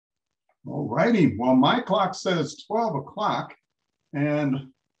All righty. Well, my clock says 12 o'clock, and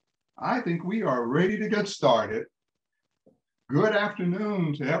I think we are ready to get started. Good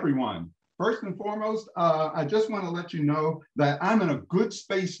afternoon to everyone. First and foremost, I just want to let you know that I'm in a good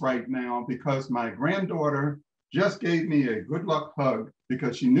space right now because my granddaughter just gave me a good luck hug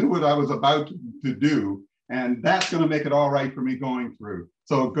because she knew what I was about to do, and that's going to make it all right for me going through.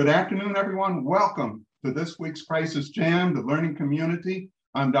 So good afternoon, everyone. Welcome to this week's Crisis Jam, the learning community.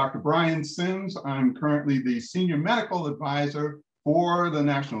 I'm Dr. Brian Sims. I'm currently the Senior Medical Advisor for the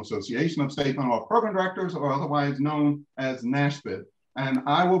National Association of State Mental Health Program Directors, or otherwise known as NASPID. And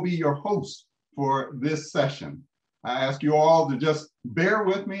I will be your host for this session. I ask you all to just bear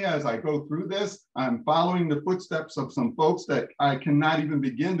with me as I go through this. I'm following the footsteps of some folks that I cannot even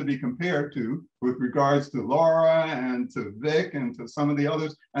begin to be compared to with regards to Laura and to Vic and to some of the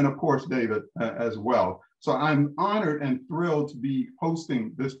others, and of course, David as well. So I'm honored and thrilled to be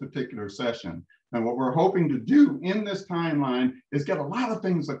hosting this particular session. And what we're hoping to do in this timeline is get a lot of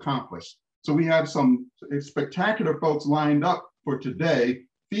things accomplished. So we have some spectacular folks lined up for today,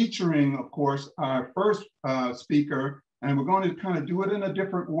 featuring, of course, our first speaker, and we're going to kind of do it in a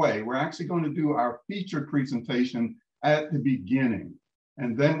different way. We're actually going to do our featured presentation at the beginning,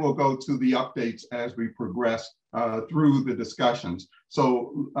 and then we'll go to the updates as we progress through the discussions.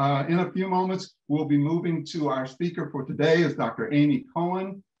 So in a few moments, we'll be moving to our speaker for today is Dr. Amy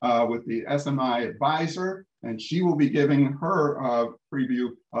Cohen with the SMI Adviser, and she will be giving her preview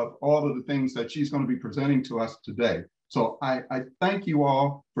of all of the things that she's going to be presenting to us today. So I thank you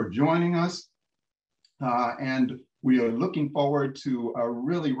all for joining us, and we are looking forward to a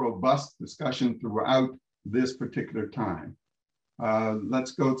really robust discussion throughout this particular time.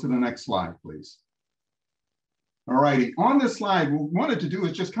 Let's go to the next slide, please. All righty, on this slide, what we wanted to do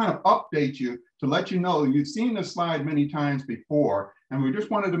is just kind of update you to let you know, you've seen this slide many times before, and we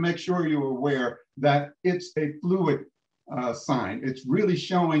just wanted to make sure you're aware that it's a fluid sign. It's really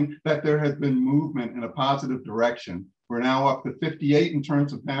showing that there has been movement in a positive direction. We're now up to 58 in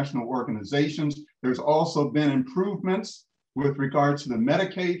terms of national organizations. There's also been improvements with regards to the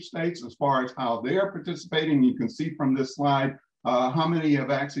Medicaid states as far as how they're participating. You can see from this slide how many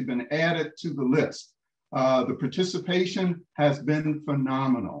have actually been added to the list. The participation has been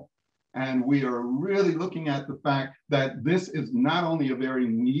phenomenal. And we are really looking at the fact that this is not only a very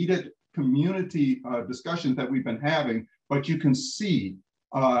needed community discussion that we've been having, but you can see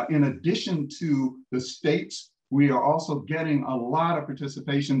in addition to the states, we are also getting a lot of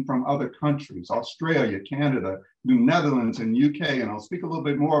participation from other countries, Australia, Canada, the Netherlands, and UK. And I'll speak a little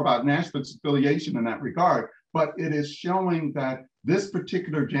bit more about NASPID's affiliation in that regard, but it is showing that this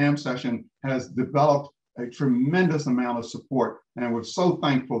particular jam session has developed a tremendous amount of support. And we're so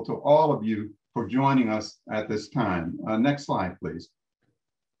thankful to all of you for joining us at this time. Next slide, please.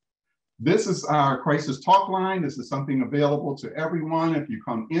 This is our crisis talk line. This is something available to everyone. If you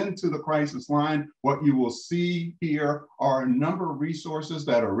come into the crisis line, what you will see here are a number of resources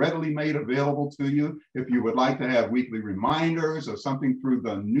that are readily made available to you. If you would like to have weekly reminders or something through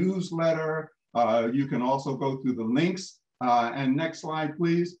the newsletter, you can also go through the links. And next slide,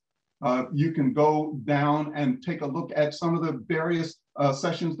 please. You can go down and take a look at some of the various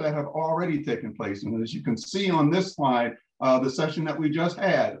sessions that have already taken place. And as you can see on this slide, the session that we just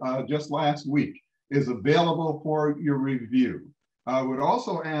had just last week is available for your review. I would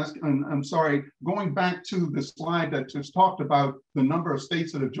also ask, and I'm sorry, going back to the slide that just talked about the number of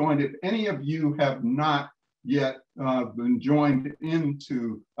states that have joined, if any of you have not yet been joined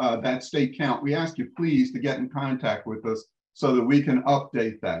into that state count, we ask you please to get in contact with us so that we can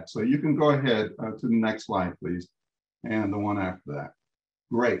update that. So you can go ahead to the next slide, please, and the one after that.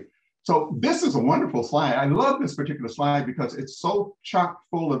 Great. So this is a wonderful slide. I love this particular slide because it's so chock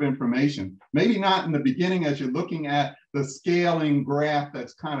full of information. Maybe not in the beginning as you're looking at the scaling graph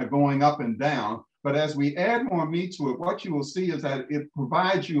that's kind of going up and down, but as we add more meat to it, what you will see is that it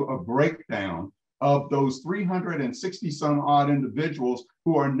provides you a breakdown of those 360 some odd individuals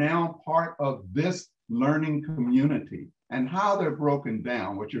who are now part of this learning community and how they're broken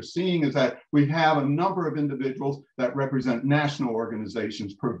down. What you're seeing is that we have a number of individuals that represent national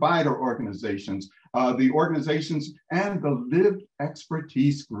organizations, provider organizations, the organizations, and the lived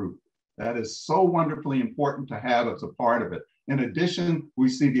expertise group. That is so wonderfully important to have as a part of it. In addition, we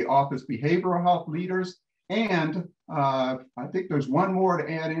see the office behavioral health leaders, and I think there's one more to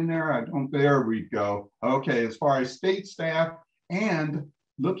add in there. There we go. Okay, as far as state staff and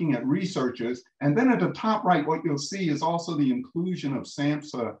looking at researchers. And then at the top right, what you'll see is also the inclusion of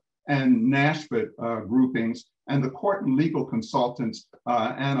SAMHSA and NASPID groupings and the court and legal consultants,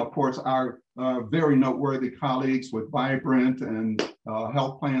 and of course, our very noteworthy colleagues with Vibrant and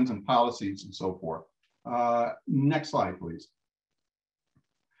health plans and policies and so forth. Next slide, please.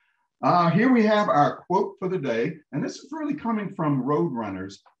 Here we have our quote for the day, and this is really coming from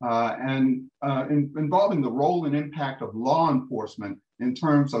Roadrunners involving the role and impact of law enforcement in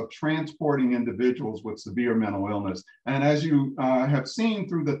terms of transporting individuals with severe mental illness. And as you have seen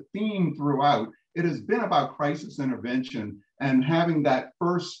through the theme throughout, it has been about crisis intervention and having that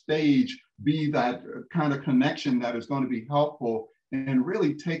first stage be that kind of connection that is going to be helpful in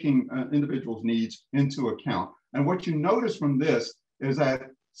really taking individuals' needs into account. And what you notice from this is that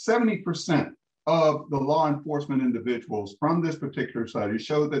 70% of the law enforcement individuals from this particular study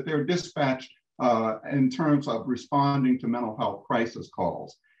show that they're dispatched in terms of responding to mental health crisis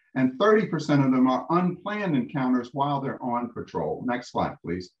calls. And 30% of them are unplanned encounters while they're on patrol. Next slide,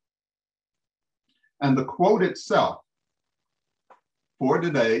 please. And the quote itself for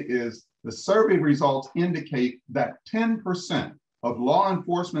today is, the survey results indicate that 10% of law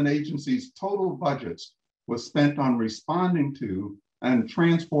enforcement agencies' total budgets was spent on responding to and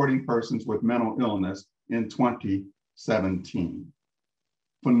transporting persons with mental illness in 2017.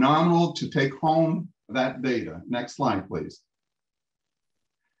 Phenomenal to take home that data. Next slide, please.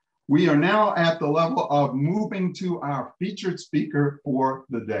 We are now at the level of moving to our featured speaker for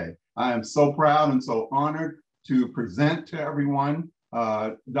the day. I am so proud and so honored to present to everyone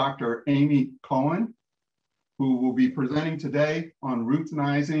Dr. Amy Cohen, who will be presenting today on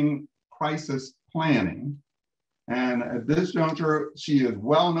routinizing crisis planning. And at this juncture, she is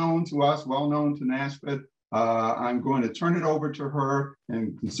well known to us, well known to NASPID. I'm going to turn it over to her,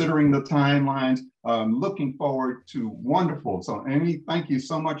 and considering the timelines, looking forward to wonderful. So Amy, thank you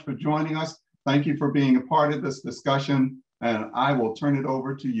so much for joining us. Thank you for being a part of this discussion, and I will turn it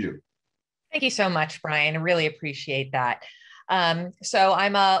over to you. Thank you so much, Brian. I really appreciate that. So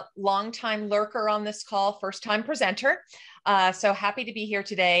I'm a longtime lurker on this call, first-time presenter. So happy to be here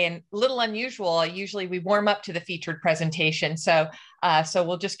today, and a little unusual. Usually we warm up to the featured presentation. So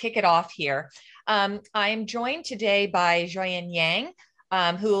we'll just kick it off here. I'm joined today by Joanne Yang,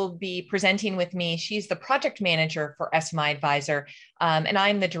 who will be presenting with me. She's the project manager for SMI Adviser, and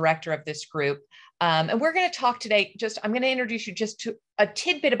I'm the director of this group. And we're going to talk today, I'm going to introduce you just to a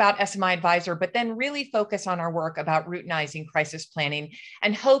tidbit about SMI Adviser, but then really focus on our work about routinizing crisis planning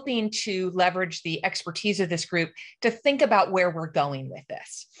and hoping to leverage the expertise of this group to think about where we're going with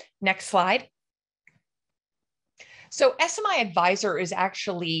this. Next slide. So SMI Adviser is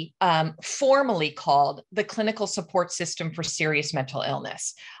actually formally called the Clinical Support System for Serious Mental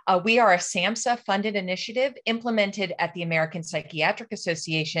Illness. We are a SAMHSA-funded initiative implemented at the American Psychiatric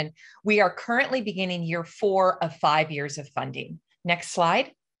Association. We are currently beginning year 4 of 5 years of funding. Next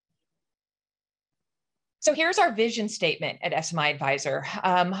slide. So here's our vision statement at SMI Adviser.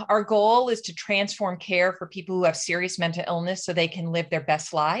 Our goal is to transform care for people who have serious mental illness so they can live their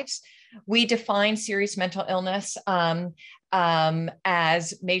best lives. We define serious mental illness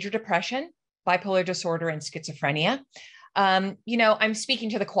as major depression, bipolar disorder, and schizophrenia. You know, I'm speaking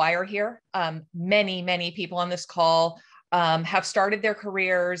to the choir here. Many people on this call have started their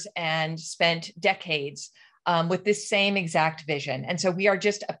careers and spent decades with this same exact vision. And so we are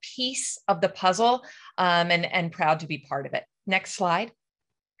just a piece of the puzzle and proud to be part of it. Next slide.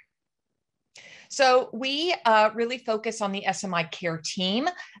 So we really focus on the SMI care team.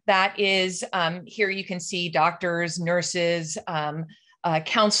 That is, here you can see doctors, nurses,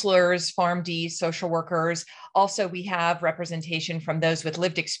 counselors, PharmDs, social workers. Also, we have representation from those with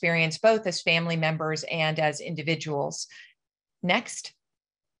lived experience, both as family members and as individuals. Next.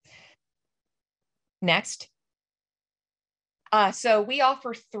 Next. So we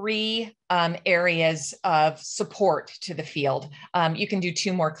offer 3 areas of support to the field. You can do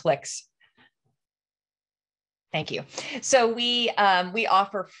 2 more clicks. Thank you. So we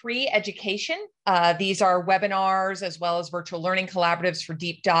offer free education. These are webinars as well as virtual learning collaboratives for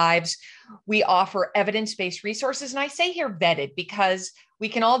deep dives. We offer evidence-based resources. And I say here vetted because we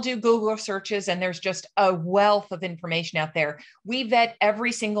can all do Google searches and there's just a wealth of information out there. We vet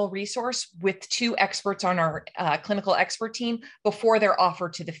every single resource with 2 experts on our clinical expert team before they're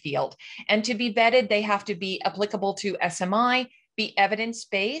offered to the field. And to be vetted, they have to be applicable to SMI, be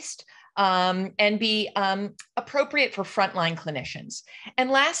evidence-based, and be appropriate for frontline clinicians. And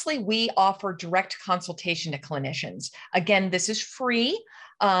lastly, we offer direct consultation to clinicians. Again, this is free,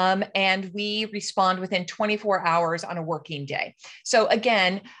 and we respond within 24 hours on a working day. So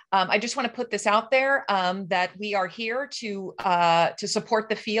again, I just want to put this out there that we are here to support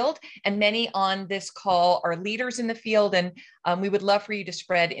the field, and many on this call are leaders in the field, and we would love for you to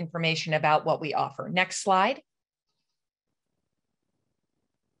spread information about what we offer. Next slide.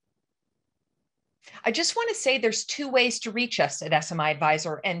 I just want to say there's two ways to reach us at SMI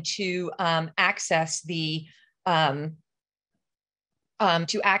Adviser and to access the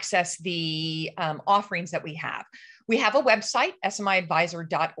offerings that we have. We have a website,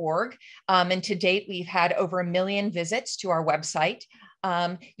 smiadviser.org, and to date, we've had over 1 million visits to our website.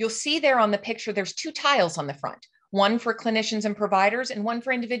 You'll see there on the picture, there's 2 tiles on the front, one for clinicians and providers and one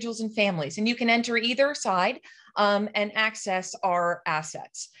for individuals and families. And you can enter either side and access our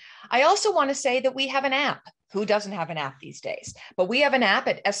assets. I also want to say that we have an app. Who doesn't have an app these days? But we have an app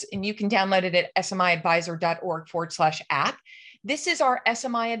and you can download it at smiadviser.org/app. This is our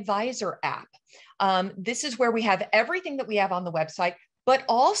SMI Adviser app. This is where we have everything that we have on the website, but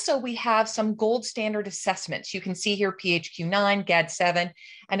also we have some gold standard assessments. You can see here PHQ-9, GAD-7,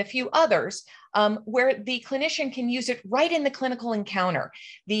 and a few others where the clinician can use it right in the clinical encounter.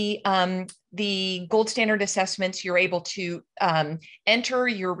 The gold standard assessments, you're able to enter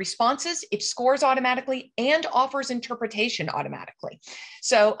your responses, it scores automatically and offers interpretation automatically.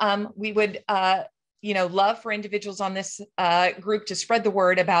 So we would love for individuals on this group to spread the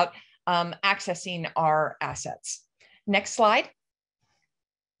word about accessing our assets. Next slide.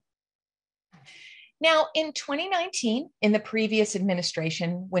 Now, in 2019, in the previous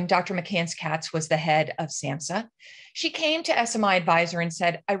administration, when Dr. McCants-Katz was the head of SAMHSA, she came to SMI Adviser and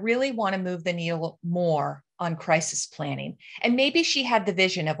said, I really want to move the needle more on crisis planning. And maybe she had the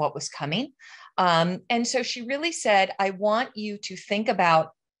vision of what was coming. And so she really said, I want you to think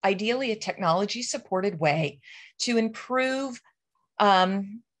about ideally a technology-supported way to improve the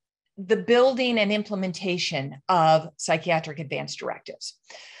building and implementation of psychiatric advance directives.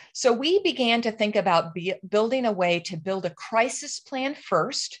 So we began to think about building a way to build a crisis plan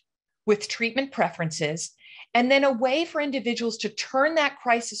first with treatment preferences, and then a way for individuals to turn that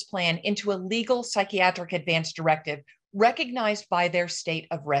crisis plan into a legal psychiatric advance directive recognized by their state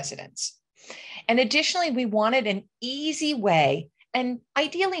of residence. And additionally, we wanted an easy way, and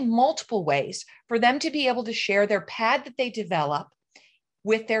ideally multiple ways, for them to be able to share their PAD that they develop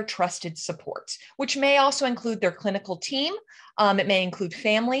with their trusted supports, which may also include their clinical team. It may include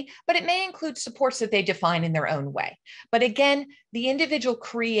family, but it may include supports that they define in their own way. But again, the individual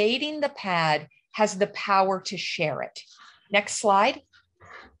creating the PAD has the power to share it. Next slide.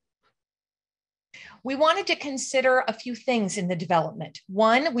 We wanted to consider a few things in the development.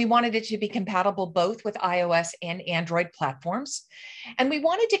 One, we wanted it to be compatible both with iOS and Android platforms. And we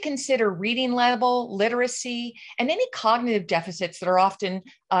wanted to consider reading level, literacy, and any cognitive deficits that are often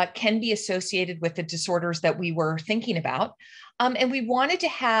can be associated with the disorders that we were thinking about. And we wanted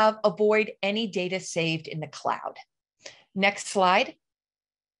to avoid any data saved in the cloud. Next slide.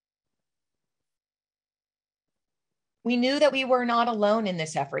 We knew that we were not alone in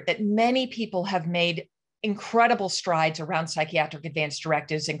this effort, that many people have made incredible strides around psychiatric advance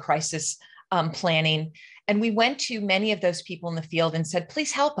directives and crisis planning. And we went to many of those people in the field and said,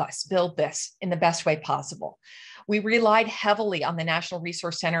 please help us build this in the best way possible. We relied heavily on the National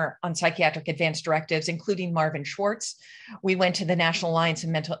Resource Center on Psychiatric Advance Directives, including Marvin Schwartz. We went to the National Alliance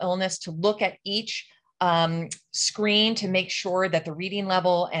on Mental Illness to look at each screen to make sure that the reading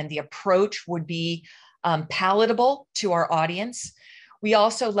level and the approach would be palatable to our audience. We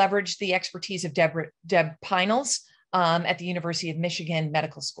also leveraged the expertise of Deb Peinels at the University of Michigan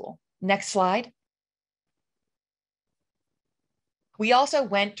Medical School. Next slide. We also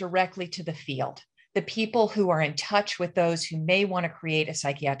went directly to the field, the people who are in touch with those who may want to create a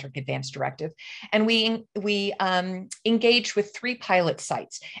psychiatric advance directive. And we engaged with 3 pilot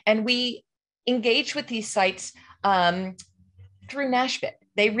sites. And we engaged with these sites through Nashville.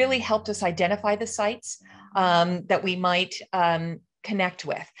 They really helped us identify the sites that we might connect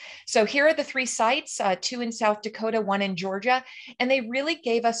with. So here are the 3 sites, 2 in South Dakota, 1 in Georgia, and they really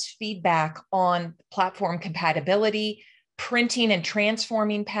gave us feedback on platform compatibility, printing and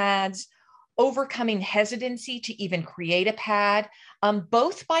transforming PADs, overcoming hesitancy to even create a PAD,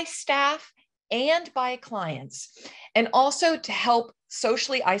 both by staff and by clients, and also to help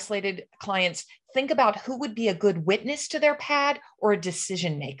socially isolated clients think about who would be a good witness to their PAD or a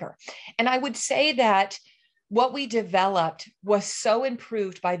decision maker. And I would say that what we developed was so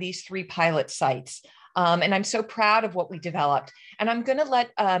improved by these 3 pilot sites. And I'm so proud of what we developed. And I'm going to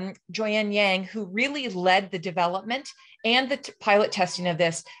let Joanne Yang, who really led the development and the pilot testing of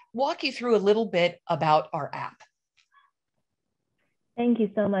this, walk you through a little bit about our app. Thank you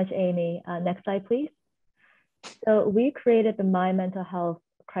so much, Amy. Next slide, please. So we created the My Mental Health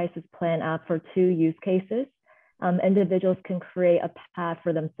Crisis Plan app for 2 use cases. Individuals can create a PAD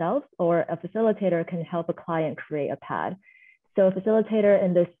for themselves, or a facilitator can help a client create a PAD. So a facilitator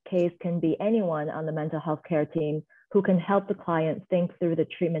in this case can be anyone on the mental health care team who can help the client think through the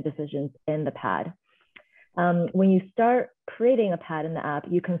treatment decisions in the PAD. When you start creating a pad in the app,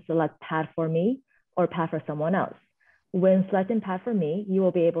 you can select pad for me or pad for someone else. When selecting pad for me, you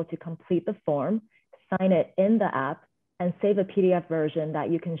will be able to complete the form, sign it in the app, and save a PDF version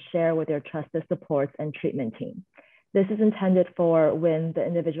that you can share with your trusted supports and treatment team. This is intended for when the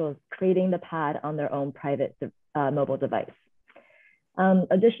individual is creating the pad on their own private mobile device.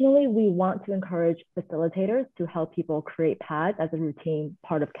 Additionally, we want to encourage facilitators to help people create pads as a routine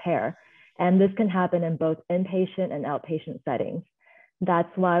part of care. And this can happen in both inpatient and outpatient settings.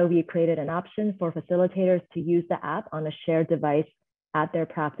 That's why we created an option for facilitators to use the app on a shared device at their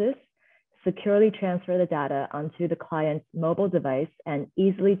practice, securely transfer the data onto the client's mobile device, and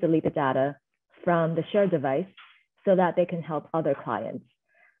easily delete the data from the shared device so that they can help other clients.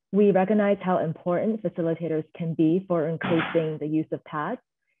 We recognize how important facilitators can be for increasing the use of pads.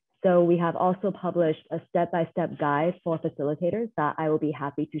 So we have also published a step-by-step guide for facilitators that I will be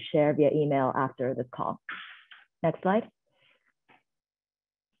happy to share via email after this call. Next slide.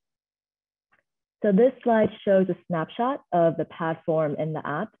 So this slide shows a snapshot of the pad form in the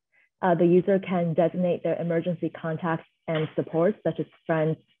app. The user can designate their emergency contacts and supports, such as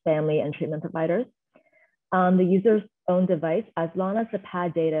friends, family, and treatment providers. On the user's own device, as long as the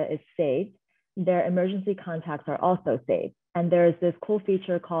pad data is saved, their emergency contacts are also saved. And there's this cool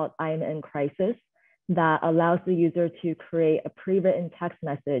feature called I'm in crisis that allows the user to create a pre-written text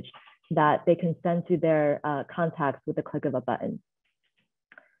message that they can send to their contacts with the click of a button.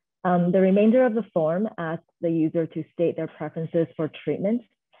 The remainder of the form asks the user to state their preferences for treatment,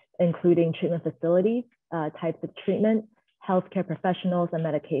 including treatment facilities, types of treatment, healthcare professionals, and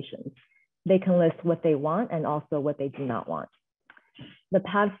medications. They can list what they want and also what they do not want. The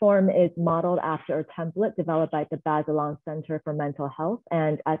pad form is modeled after a template developed by the Bazelon Center for Mental Health.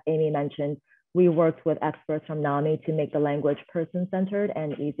 And as Amy mentioned, we worked with experts from NAMI to make the language person-centered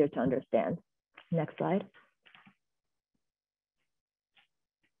and easier to understand. Next slide.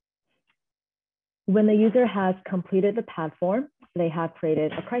 When the user has completed the pad form, they have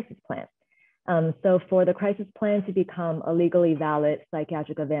created a crisis plan. So for the crisis plan to become a legally valid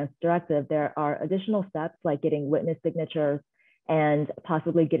psychiatric advance directive, there are additional steps like getting witness signatures and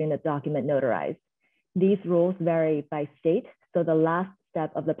possibly getting the document notarized. These rules vary by state. So the last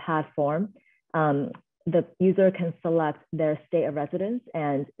step of the pad form, the user can select their state of residence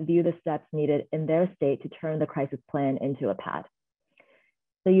and view the steps needed in their state to turn the crisis plan into a pad.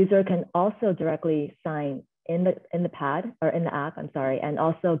 The user can also directly sign in the pad or in the app, I'm sorry, and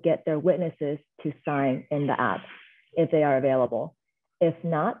also get their witnesses to sign in the app if they are available. If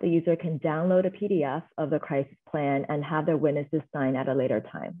not, the user can download a PDF of the crisis plan and have their witnesses sign at a later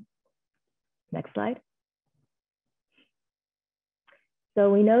time. Next slide.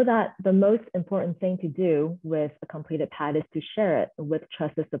 So we know that the most important thing to do with a completed pad is to share it with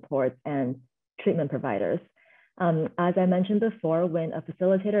trusted supports and treatment providers. As I mentioned before, when a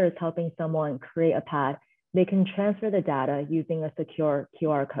facilitator is helping someone create a pad, they can transfer the data using a secure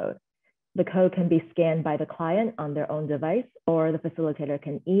QR code. The code can be scanned by the client on their own device, or the facilitator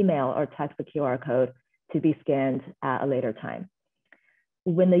can email or text the QR code to be scanned at a later time.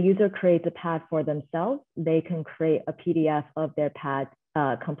 When the user creates a pad for themselves, they can create a PDF of their pad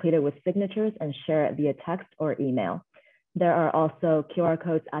completed with signatures and share it via text or email. There are also QR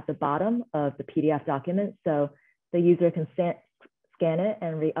codes at the bottom of the PDF document, so the user can scan it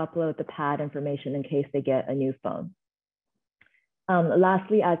and re-upload the pad information in case they get a new phone.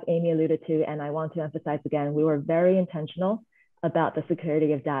 Lastly, as Amy alluded to, and I want to emphasize again, we were very intentional about the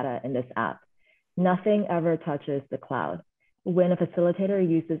security of data in this app. Nothing ever touches the cloud. When a facilitator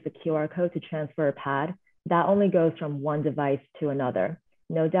uses the QR code to transfer a pad, that only goes from one device to another.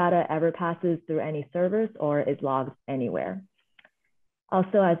 No data ever passes through any servers or is logged anywhere.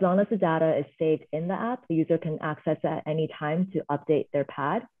 Also, as long as the data is saved in the app, the user can access it at any time to update their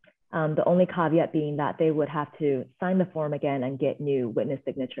pad. The only caveat being that they would have to sign the form again and get new witness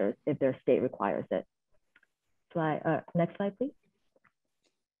signatures if their state requires it. Next slide, please.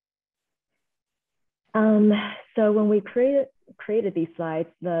 So when we created these slides,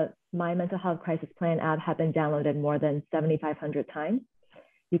 the My Mental Health Crisis Plan app had been downloaded more than 7,500 times.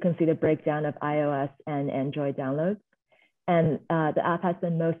 You can see the breakdown of iOS and Android downloads. And the app has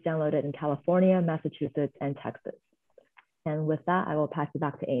been most downloaded in California, Massachusetts, and Texas. And with that, I will pass it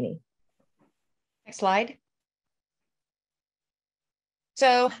back to Amy. Next slide.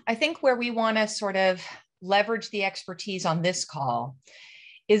 So I think where we want to sort of leverage the expertise on this call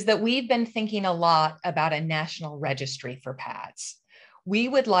is that we've been thinking a lot about a national registry for PADs. We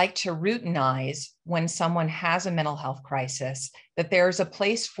would like to routinize when someone has a mental health crisis, that there's a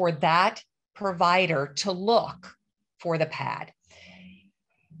place for that provider to look for the PAD.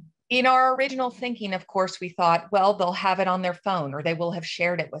 In our original thinking, of course, we thought, well, they'll have it on their phone or they will have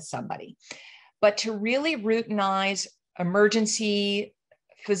shared it with somebody. But to really routinize emergency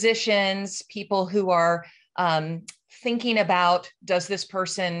physicians, people who are thinking about,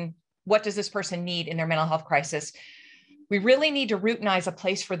 what does this person need in their mental health crisis? We really need to routinize a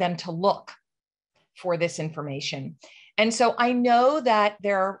place for them to look for this information. And so I know that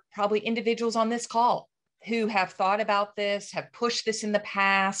there are probably individuals on this call who have thought about this, have pushed this in the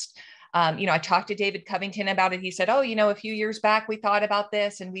past. I talked to David Covington about it. He said, oh, a few years back, we thought about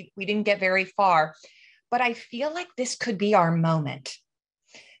this and we didn't get very far. But I feel like this could be our moment.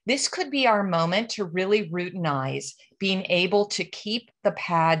 This could be our moment to really routinize being able to keep the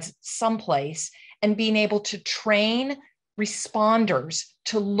pads someplace and being able to train responders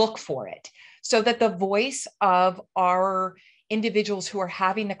to look for it so that the voice of our individuals who are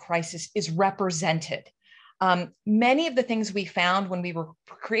having the crisis is represented. Many of the things we found when we were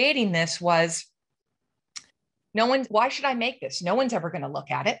creating this was, why should I make this? No one's ever going to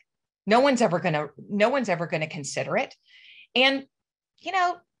look at it. No one's ever going to consider it. And,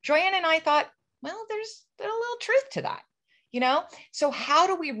 Joanne and I thought, well, there's a little truth to that, So how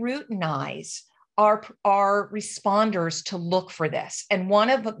do we routinize our responders to look for this? And one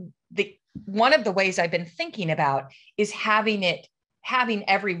of the ways I've been thinking about is having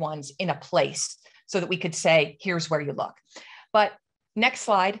everyone's in a place so that we could say, here's where you look. But next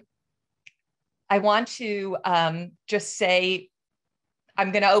slide. I want to just say,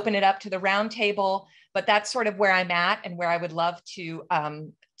 I'm going to open it up to the round table, but that's sort of where I'm at and where I would love to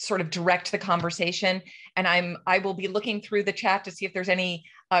sort of direct the conversation. And I will be looking through the chat to see if there's any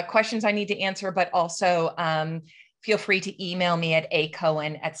questions I need to answer, but also feel free to email me at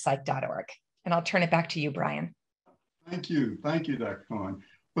acohen@psych.org. And I'll turn it back to you, Brian. Thank you, Dr. Cohen.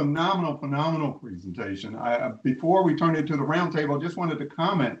 Phenomenal presentation. Before we turn it to the roundtable, I just wanted to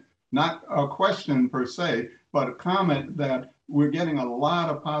comment, not a question per se, but a comment that we're getting a lot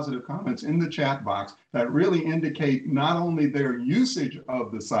of positive comments in the chat box that really indicate not only their usage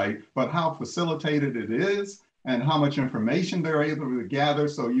of the site, but how facilitated it is and how much information they're able to gather.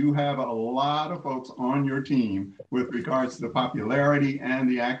 So you have a lot of folks on your team with regards to the popularity and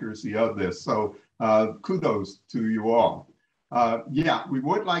the accuracy of this. So kudos to you all. We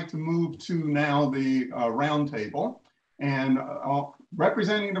would like to move to now the roundtable. And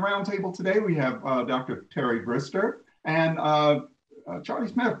representing the roundtable today, we have Dr. Terry Brister and Charlie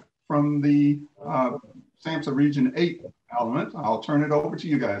Smith from the SAMHSA Region 8 element. I'll turn it over to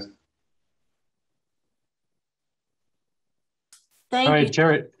you guys. Thank you. All right,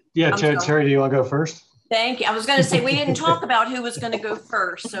 Terry. Yeah, Terry, do you want to go first? Thank you. I was going to say, we didn't talk about who was going to go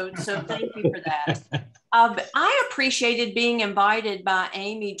first. So thank you for that. I appreciated being invited by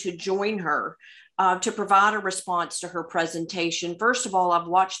Amy to join her to provide a response to her presentation. First of all, I've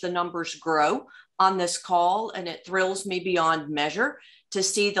watched the numbers grow on this call, and it thrills me beyond measure to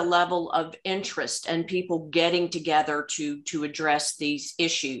see the level of interest and people getting together to address these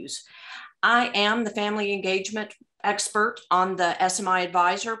issues. I am the family engagement expert on the SMI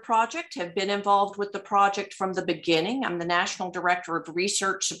Adviser project, have been involved with the project from the beginning. I'm the National Director of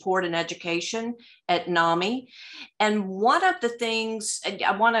Research, Support, and Education at NAMI. And one of the things,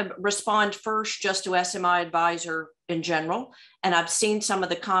 I want to respond first just to SMI Adviser in general, and I've seen some of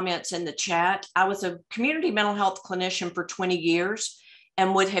the comments in the chat. I was a community mental health clinician for 20 years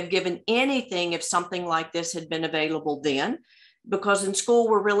and would have given anything if something like this had been available then, because in school,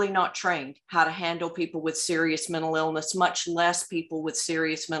 we're really not trained how to handle people with serious mental illness, much less people with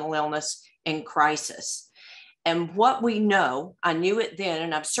serious mental illness in crisis. And what we know, I knew it then,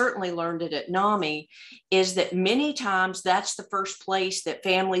 and I've certainly learned it at NAMI, is that many times that's the first place that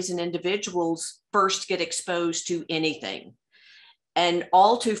families and individuals first get exposed to anything. And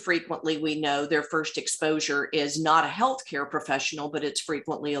all too frequently, we know their first exposure is not a healthcare professional, but it's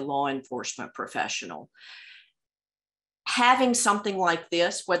frequently a law enforcement professional. Having something like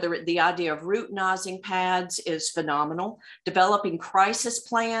this, whether the idea of routinizing pads is phenomenal. Developing crisis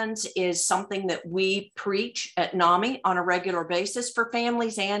plans is something that we preach at NAMI on a regular basis for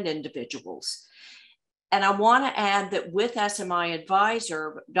families and individuals. And I want to add that with SMI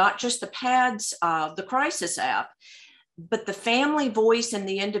Adviser, not just the pads, the crisis app, but the family voice and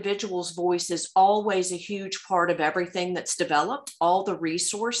the individual's voice is always a huge part of everything that's developed, all the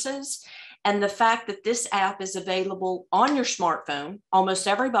resources. And the fact that this app is available on your smartphone, almost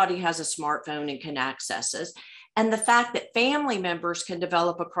everybody has a smartphone and can access it. And the fact that family members can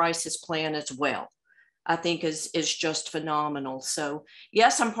develop a crisis plan as well, I think is just phenomenal. So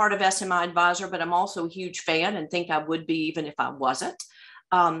yes, I'm part of SMI Adviser, but I'm also a huge fan and think I would be even if I wasn't.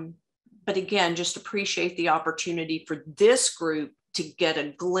 But again, just appreciate the opportunity for this group to get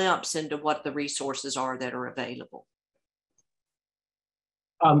a glimpse into what the resources are that are available.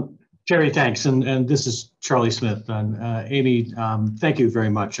 Terry, thanks. And this is Charlie Smith. Amy, thank you very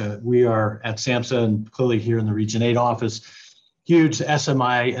much. We are at SAMHSA and clearly here in the Region 8 office, huge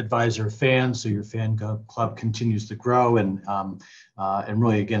SMI Adviser fans, so your fan club continues to grow. And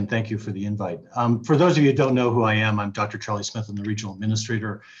really, again, thank you for the invite. For those of you who don't know who I am, I'm Dr. Charlie Smith. I'm the Regional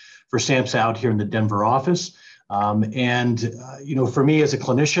Administrator for SAMHSA out here in the Denver office. You know, for me as a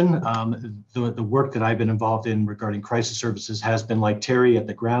clinician, the work that I've been involved in regarding crisis services has been like Terry at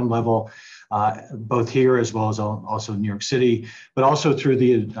the ground level, both here as well as also in New York City, but also through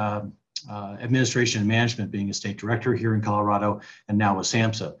the administration and management, being a state director here in Colorado and now with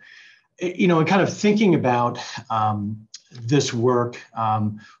SAMHSA. You know, and kind of thinking about this work,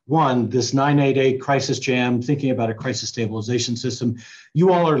 this 988 crisis jam, thinking about a crisis stabilization system,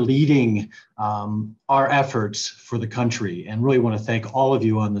 you all are leading our efforts for the country, and really want to thank all of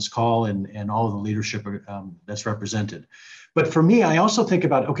you on this call and all of the leadership that's represented. But for me, I also think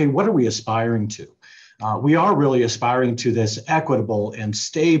about, okay, what are we aspiring to? We are really aspiring to this equitable and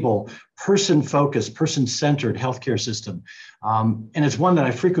stable, person-focused, person-centered healthcare system. And it's one that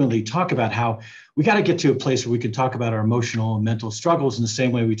I frequently talk about, how we got to get to a place where we can talk about our emotional and mental struggles in the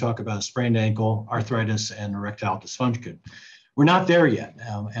same way we talk about a sprained ankle, arthritis, and erectile dysfunction. We're not there yet.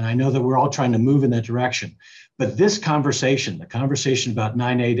 And I know that we're all trying to move in that direction. But this conversation, the conversation about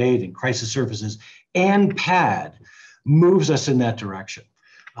 988 and crisis services and PAD, moves us in that direction.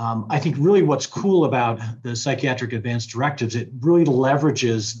 I think really what's cool about the Psychiatric Advance Directives, it really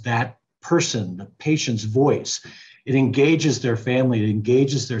leverages that person, the patient's voice. It engages their family, it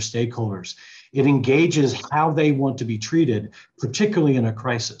engages their stakeholders. It engages how they want to be treated, particularly in a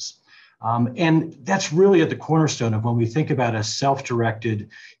crisis. And that's really at the cornerstone of when we think about a self-directed,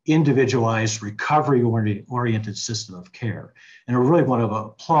 individualized, recovery-oriented system of care. And I really want to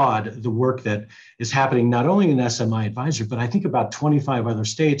applaud the work that is happening not only in SMI Adviser, but I think about 25 other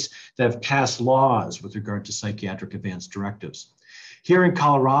states that have passed laws with regard to psychiatric advance directives. Here in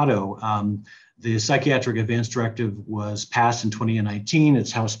Colorado, the Psychiatric Advance Directive was passed in 2019.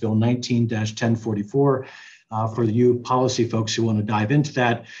 It's House Bill 19-1044. For you policy folks who want to dive into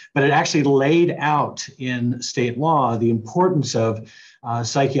that, but it actually laid out in state law the importance of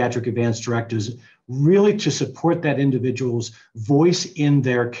psychiatric advance directives really to support that individual's voice in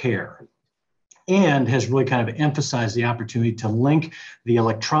their care, and has really kind of emphasized the opportunity to link the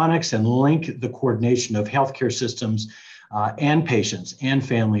electronics and link the coordination of healthcare systems and patients and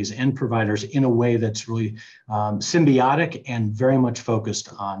families and providers in a way that's really symbiotic and very much focused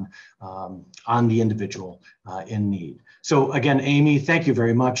on the individual in need. So again, Amy, thank you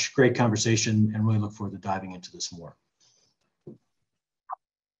very much. Great conversation, and really look forward to diving into this more.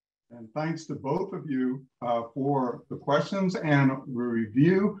 And thanks to both of you for the questions and the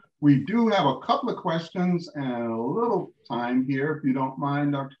review. We do have a couple of questions and a little time here. If you don't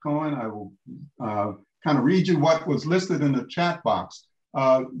mind, Dr. Cohen, I will kind of read you what was listed in the chat box.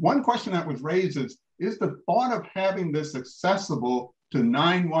 One question that was raised is the thought of having this accessible to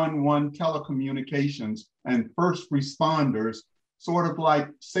 911 telecommunications and first responders, sort of like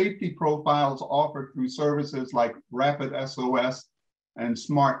safety profiles offered through services like Rapid SOS and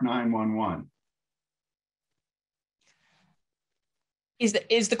Smart 911?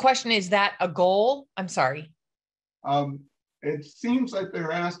 Is the question, is that a goal? I'm sorry. It seems like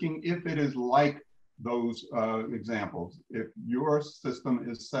they're asking if it is like those examples, if your system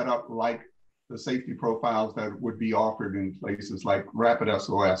is set up like the safety profiles that would be offered in places like Rapid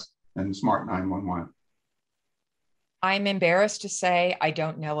SOS and Smart 911. I'm embarrassed to say I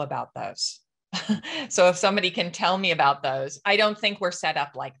don't know about those. So if somebody can tell me about those, I don't think we're set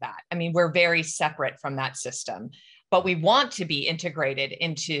up like that. I mean, we're very separate from that system, but we want to be integrated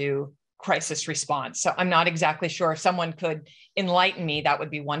into crisis response. So I'm not exactly sure. If someone could enlighten me, that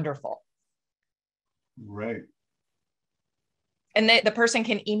would be wonderful. Right. And the person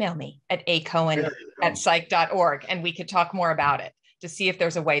can email me at acohen@psych.org, and we could talk more about it to see if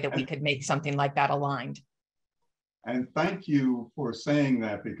there's a way that we could make something like that aligned. And thank you for saying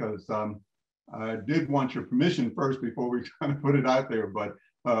that, because I did want your permission first before we kind of put it out there. But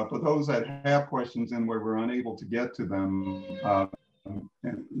for those that have questions and where we're unable to get to them,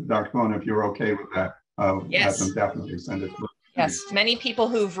 and Dr. Cohen, if you're okay with that, yes, have them definitely send it. Yes, many people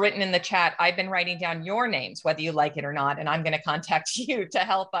who've written in the chat, I've been writing down your names, whether you like it or not, and I'm going to contact you to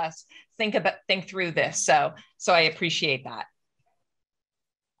help us think through this. So I appreciate that.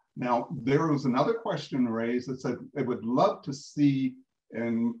 Now, there was another question raised that said they would love to see,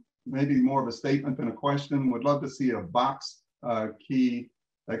 and maybe more of a statement than a question, would love to see a box key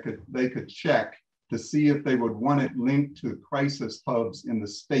that they could check to see if they would want it linked to crisis hubs in the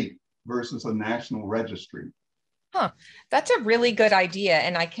state versus a national registry. Huh, that's a really good idea.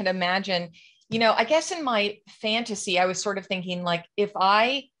 And I can imagine, I guess in my fantasy, I was sort of thinking like, if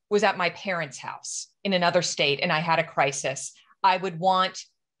I was at my parents' house in another state and I had a crisis, I would want,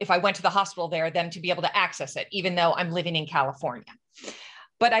 if I went to the hospital there, them to be able to access it, even though I'm living in California.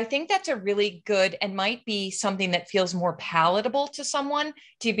 But I think that's a really good and might be something that feels more palatable to someone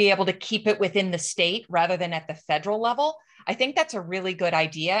to be able to keep it within the state rather than at the federal level. I think that's a really good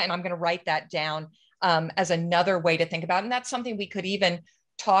idea. And I'm going to write that down as another way to think about it. And that's something we could even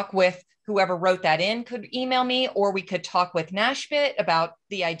talk with whoever wrote that in, could email me, or we could talk with NASHBIT about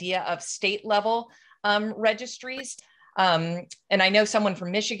the idea of state level registries. And I know someone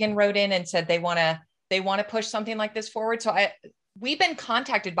from Michigan wrote in and said they want to push something like this forward. So we've been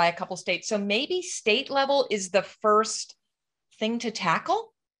contacted by a couple states. So maybe state level is the first thing to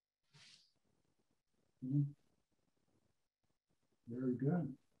tackle. Very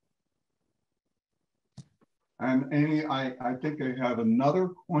good. And Amy, I think I have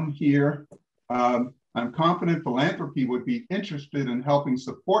another one here. I'm confident philanthropy would be interested in helping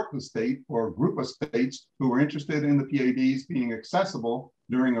support the state or a group of states who are interested in the PADs being accessible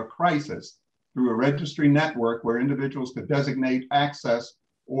during a crisis through a registry network where individuals could designate access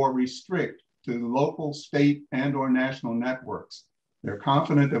or restrict to local, state, and or national networks. They're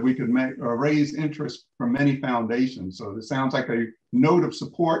confident that we could raise interest from many foundations. So this sounds like a note of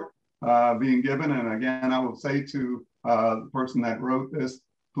support being given. And again, I will say to the person that wrote this,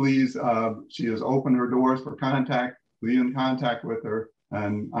 please, she has opened her doors for contact. Be in contact with her,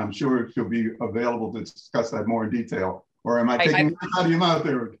 and I'm sure she'll be available to discuss that more in detail. Or am I taking it out of your mouth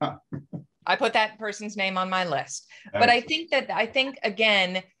there? I put that person's name on my list. But I think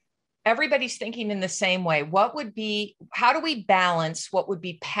again, everybody's thinking in the same way. How do we balance what would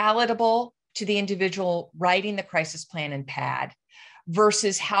be palatable to the individual writing the crisis plan in PAD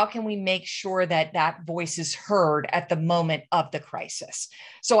versus how can we make sure that that voice is heard at the moment of the crisis?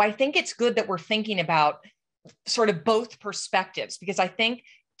 So I think it's good that we're thinking about sort of both perspectives, because I think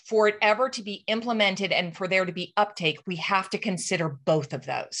for it ever to be implemented and for there to be uptake, we have to consider both of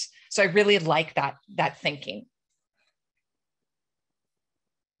those. So I really like that thinking.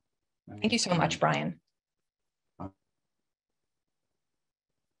 Thank you so much, Brian.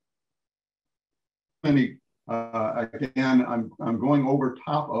 Again, I'm going over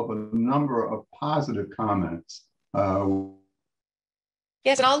top of a number of positive comments.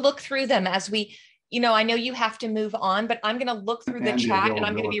 Yes, and I'll look through them as we, I know you have to move on, but I'm going to look through the chat and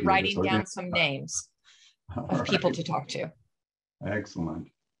I'm going to be writing down some names of people to talk to. Excellent.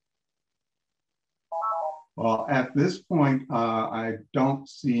 Well, at this point, I don't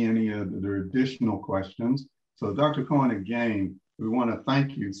see any of the additional questions. So Dr. Cohen, again, we want to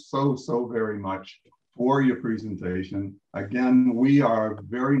thank you so very much for your presentation. Again, we are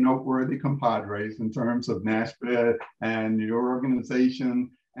very noteworthy compadres in terms of NASHBIT and your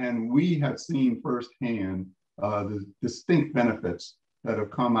organization, and we have seen firsthand the distinct benefits that have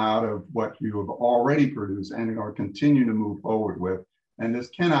come out of what you have already produced and are continuing to move forward with. And this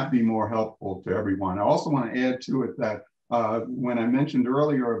cannot be more helpful to everyone. I also want to add to it that when I mentioned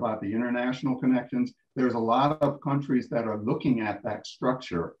earlier about the international connections, there's a lot of countries that are looking at that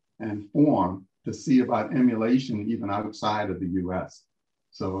structure and form to see about emulation even outside of the US.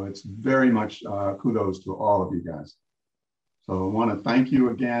 So it's very much kudos to all of you guys. So I want to thank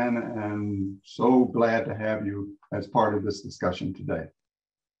you again, and so glad to have you as part of this discussion today.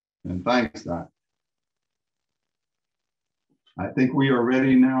 And thanks, Doc. I think we are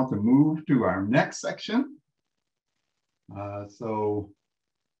ready now to move to our next section. So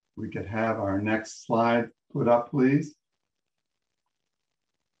we could have our next slide put up, please.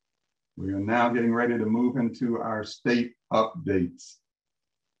 We are now getting ready to move into our state updates.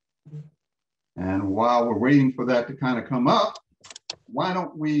 And while we're waiting for that to kind of come up, why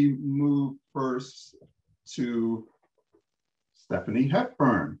don't we move first to Stephanie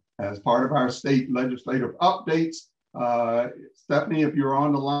Hepburn as part of our state legislative updates. Stephanie, if you're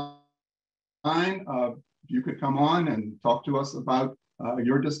on the line, you could come on and talk to us about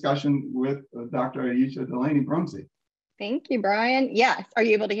your discussion with Dr. Aisha Delaney-Brumsey. Thank you, Brian. Yes, are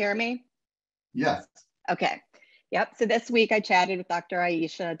you able to hear me? Yes. Okay. Yep. So this week I chatted with Dr.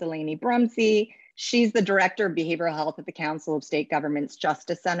 Aisha Delaney-Brumsey. She's the Director of Behavioral Health at the Council of State Governments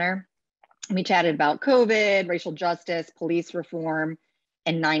Justice Center. We chatted about COVID, racial justice, police reform,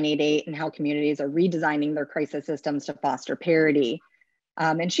 and 988 and how communities are redesigning their crisis systems to foster parity.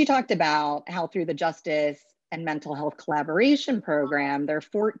 And she talked about how through the Justice and Mental Health Collaboration Program, there are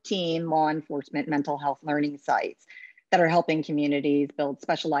 14 law enforcement mental health learning sites that are helping communities build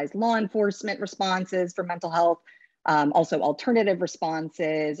specialized law enforcement responses for mental health, also alternative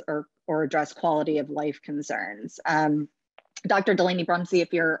responses, or address quality of life concerns. Dr. Delaney Brumsey,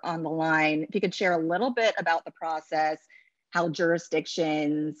 if you're on the line, if you could share a little bit about the process, how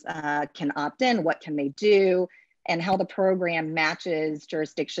jurisdictions can opt in, what can they do, and how the program matches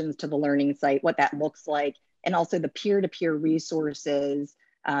jurisdictions to the learning site, what that looks like, and also the peer-to-peer resources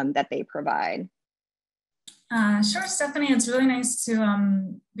that they provide. Sure, Stephanie, it's really nice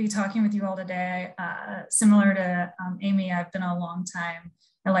to be talking with you all today. Similar to Amy, I've been a long time,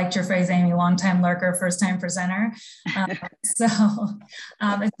 I liked your phrase, Amy, long time lurker, first time presenter. So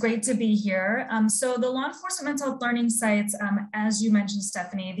it's great to be here. So the law enforcement mental health learning sites, as you mentioned,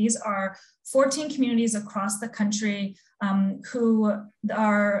 Stephanie, these are 14 communities across the country who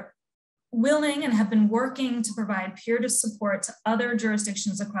are willing and have been working to provide peer support to other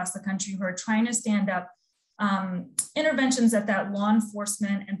jurisdictions across the country who are trying to stand up interventions at that law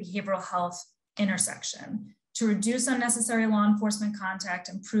enforcement and behavioral health intersection to reduce unnecessary law enforcement contact,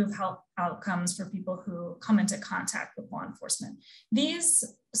 improve health outcomes for people who come into contact with law enforcement. These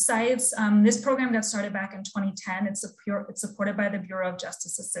sites, this program got started back in 2010. It's supported by the Bureau of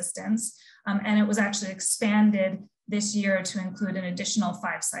Justice Assistance, and it was actually expanded this year to include an additional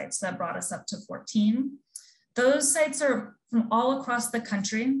 5 sites that brought us up to 14. Those sites are from all across the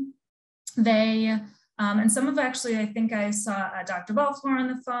country. They and some of actually, I think I saw Dr. Balfour on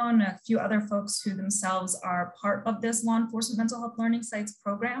the phone, a few other folks who themselves are part of this law enforcement mental health learning sites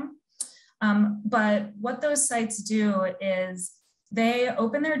program. But what those sites do is they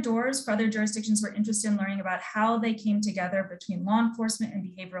open their doors for other jurisdictions who are interested in learning about how they came together between law enforcement and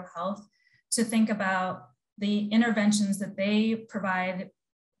behavioral health to think about the interventions that they provide,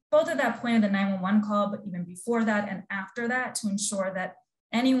 both at that point of the 911 call, but even before that and after that, to ensure that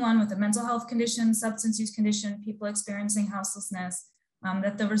anyone with a mental health condition, substance use condition, people experiencing houselessness,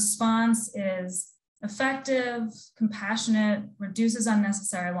 that the response is effective, compassionate, reduces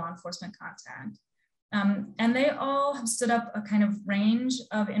unnecessary law enforcement contact. And they all have stood up a kind of range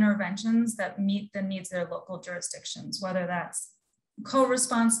of interventions that meet the needs of their local jurisdictions, whether that's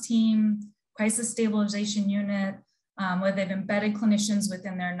co-response team, crisis stabilization unit, where they've embedded clinicians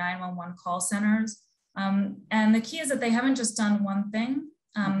within their 911 call centers. And the key is that they haven't just done one thing.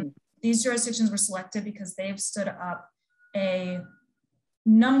 These jurisdictions were selected because they've stood up a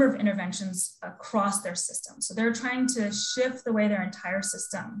number of interventions across their system. So they're trying to shift the way their entire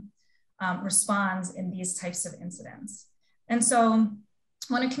system responds in these types of incidents. And so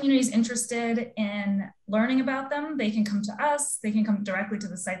when a community is interested in learning about them, they can come to us, they can come directly to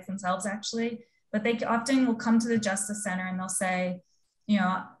the sites themselves actually, but they often will come to the Justice Center and they'll say, you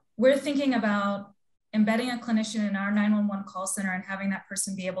know, we're thinking about embedding a clinician in our 911 call center and having that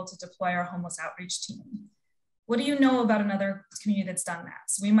person be able to deploy our homeless outreach team. What do you know about another community that's done that?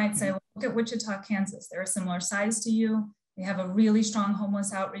 So we might say, well, look at Wichita, Kansas. They're a similar size to you. They have a really strong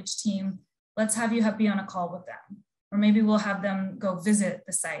homeless outreach team. Let's have you be on a call with them. Or maybe we'll have them go visit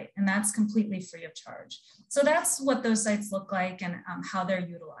the site, and that's completely free of charge. So that's what those sites look like and how they're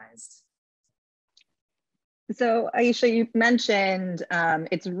utilized. So Aisha, you mentioned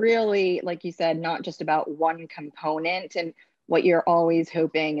it's really, like you said, not just about one component, and what you're always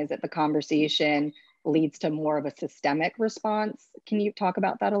hoping is that the conversation leads to more of a systemic response. Can you talk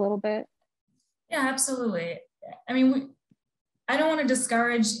about that a little bit? Yeah, absolutely. I mean, I don't want to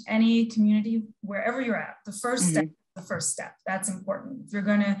discourage any community wherever you're at. The first step is the first step. That's important. If you're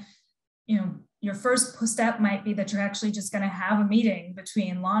going to, you know, your first step might be that you're actually just going to have a meeting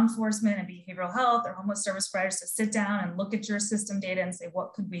between law enforcement and behavioral health or homeless service providers to sit down and look at your system data and say,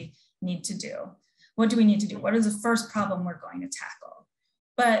 what could we need to do? What do we need to do? What is the first problem we're going to tackle?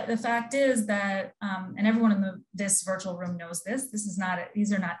 But the fact is that, and everyone in this virtual room knows this,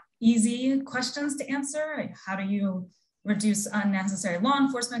 these are not easy questions to answer. How do you reduce unnecessary law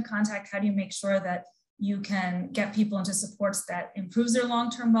enforcement contact? How do you make sure that you can get people into supports that improves their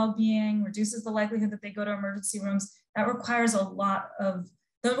long-term well-being, reduces the likelihood that they go to emergency rooms? That requires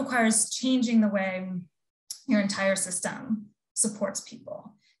that requires changing the way your entire system supports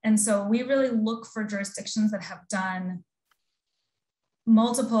people. And so we really look for jurisdictions that have done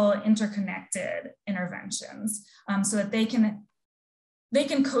multiple interconnected interventions so that they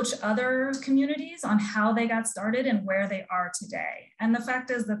can coach other communities on how they got started and where they are today. And the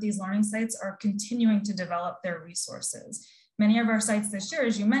fact is that these learning sites are continuing to develop their resources. Many of our sites this year,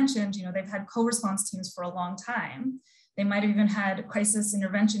 as you mentioned, you know, they've had co-response teams for a long time. They might have even had crisis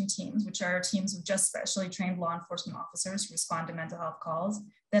intervention teams, which are teams of just specially trained law enforcement officers who respond to mental health calls.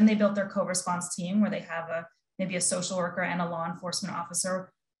 Then they built their co-response team where they have maybe a social worker and a law enforcement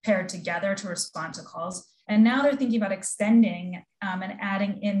officer paired together to respond to calls. And now they're thinking about extending and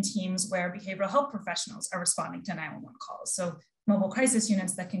adding in teams where behavioral health professionals are responding to 911 calls. So mobile crisis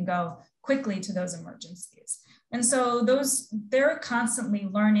units that can go quickly to those emergencies. And so they're constantly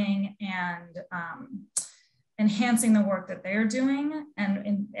learning and enhancing the work that they're doing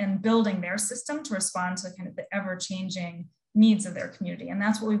and building their system to respond to kind of the ever-changing needs of their community. And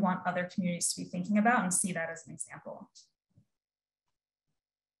that's what we want other communities to be thinking about and see that as an example.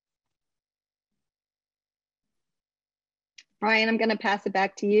 Brian, I'm going to pass it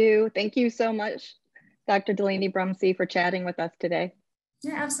back to you. Thank you so much, Dr. Delaney Brumsey, for chatting with us today.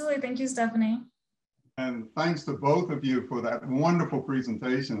 Yeah, absolutely. Thank you, Stephanie. And thanks to both of you for that wonderful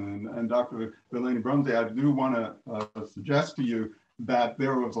presentation. And Dr. Delaney Brumsey, I do want to suggest to you that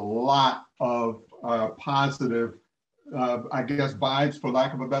there was a lot of positive, I guess, vibes, for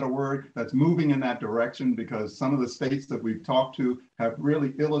lack of a better word, that's moving in that direction, because some of the states that we've talked to have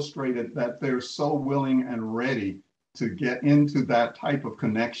really illustrated that they're so willing and ready to get into that type of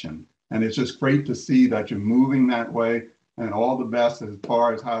connection. And it's just great to see that you're moving that way, and all the best as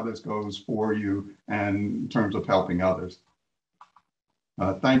far as how this goes for you and in terms of helping others.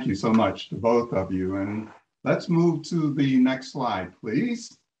 Thank you so much to both of you. And let's move to the next slide,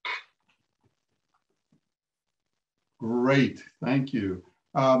 please. Great, thank you.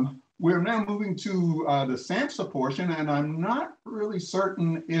 We're now moving to the SAMHSA portion, and I'm not really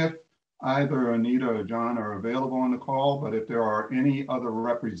certain if either Anita or John are available on the call, but if there are any other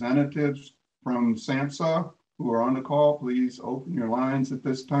representatives from SAMHSA who are on the call, please open your lines at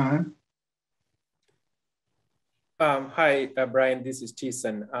this time. Hi, Brian, this is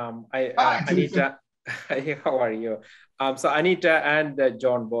Jason. Hi, Anita, how are you? So Anita and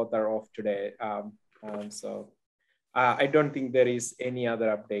John both are off today. So I don't think there is any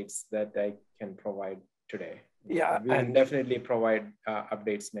other updates that I can provide today. Yeah, we'll definitely provide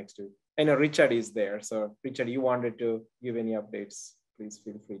updates next week. I know Richard is there. So Richard, you wanted to give any updates? Please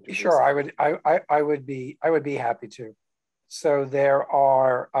feel free to. Sure, I would be happy to. So there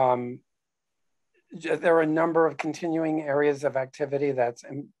are a number of continuing areas of activity that's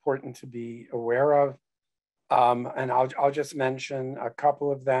important to be aware of, and I'll just mention a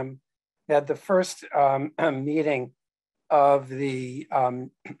couple of them. We had the first meeting of the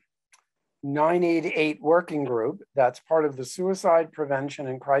 988 working group. That's part of the Suicide Prevention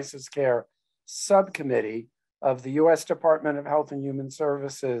and Crisis Care Subcommittee of the U.S. Department of Health and Human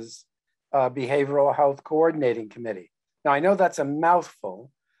Services Behavioral Health Coordinating Committee. Now, I know that's a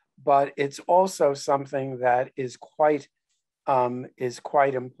mouthful, but it's also something that is quite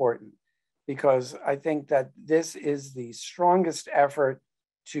important, because I think that this is the strongest effort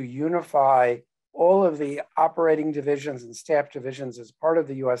to unify all of the operating divisions and staff divisions as part of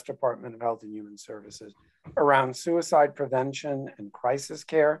the U.S. Department of Health and Human Services around suicide prevention and crisis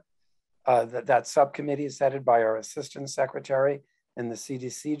care. That subcommittee is headed by our Assistant Secretary and the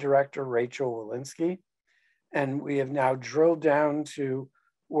CDC Director, Rachel Walensky. And we have now drilled down to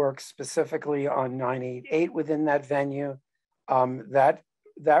work specifically on 988 within that venue. That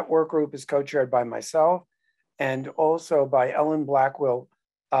work group is co-chaired by myself and also by Ellen Blackwell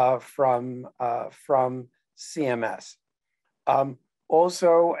from CMS.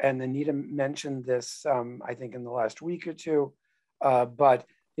 Also, and Anita mentioned this, I think in the last week or two, but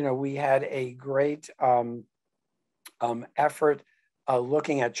we had a great effort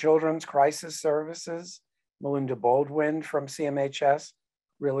looking at children's crisis services. Melinda Baldwin from CMHS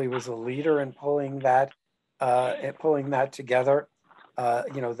really was a leader in pulling that together.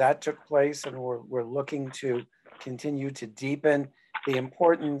 That took place, and we're looking to continue to deepen the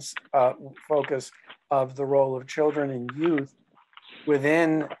importance focus of the role of children and youth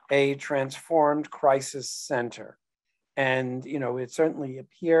within a transformed crisis center. And it certainly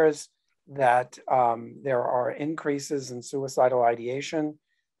appears that there are increases in suicidal ideation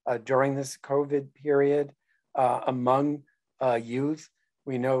during this COVID period among youth.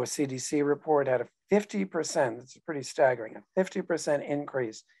 We know a CDC report had a 50%, it's pretty staggering, a 50%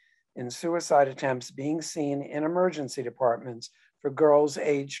 increase in suicide attempts being seen in emergency departments for girls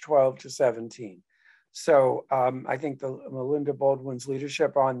aged 12 to 17. So I think the Melinda Baldwin's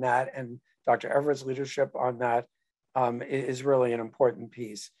leadership on that and Dr. Everett's leadership on that is really an important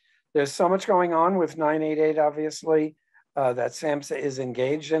piece. There's so much going on with 988, obviously, that SAMHSA is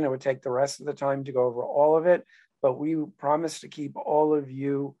engaged in. It would take the rest of the time to go over all of it, but we promise to keep all of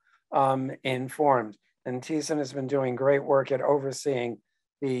you informed. And Thiessen has been doing great work at overseeing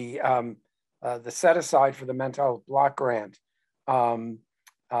the set aside for the mental health block grant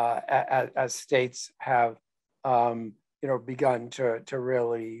as states have begun to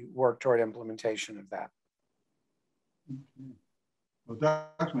really work toward implementation of that.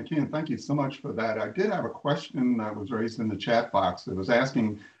 Well, Dr. McKeon, thank you so much for that. I did have a question that was raised in the chat box. It was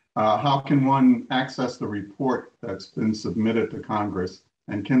asking, how can one access the report that's been submitted to Congress?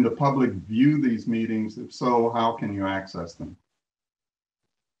 And can the public view these meetings? If so, how can you access them?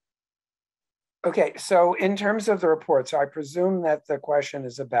 Okay, so in terms of the reports, I presume that the question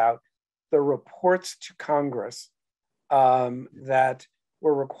is about the reports to Congress that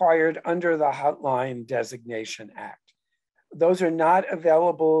were required under the Hotline Designation Act. Those are not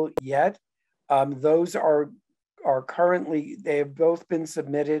available yet. Those are currently, they have both been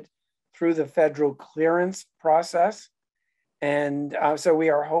submitted through the federal clearance process. And so we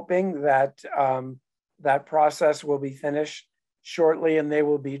are hoping that that process will be finished shortly and they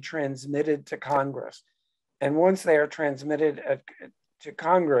will be transmitted to Congress. And once they are transmitted to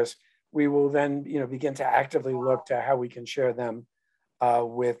Congress, we will then begin to actively look to how we can share them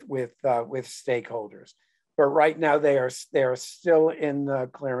with stakeholders. But right now they are still in the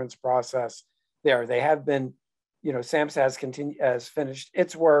clearance process there. They have been, SAMHSA has finished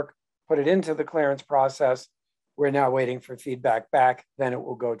its work, put it into the clearance process. We're now waiting for feedback back, then it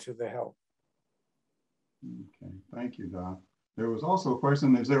will go to the Hill. Okay, thank you, Doc. There was also a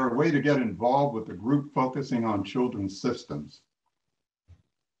question, is there a way to get involved with the group focusing on children's systems?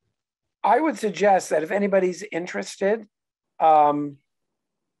 I would suggest that if anybody's interested,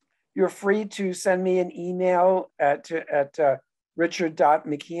 you're free to send me an email at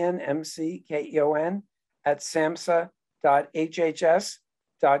richard.mckeon, M-C-K-E-O-N, at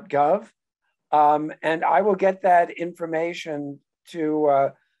samhsa.hhs.gov. And I will get that information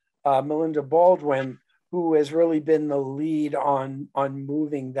to Melinda Baldwin, who has really been the lead on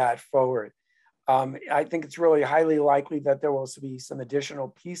moving that forward. I think it's really highly likely that there will be some additional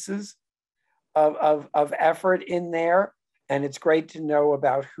pieces of effort in there. And it's great to know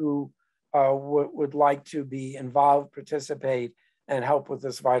about who would like to be involved, participate, and help with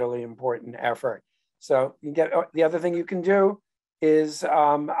this vitally important effort. So you get the other thing you can do is,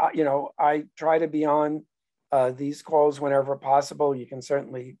 I try to be on these calls whenever possible. You can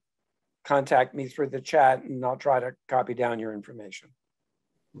certainly contact me through the chat and I'll try to copy down your information.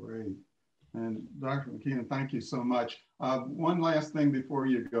 Great. And Dr. McKeon, thank you so much. One last thing before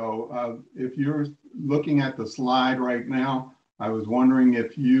you go. If you're looking at the slide right now, I was wondering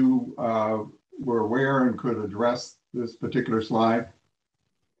if you were aware and could address this particular slide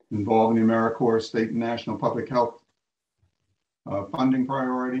involving the AmeriCorps state and national public health funding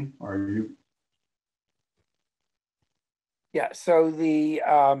priority. Are you? Yeah, so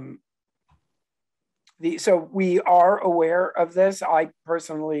so we are aware of this. I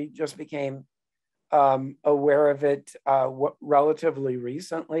personally just became aware of it relatively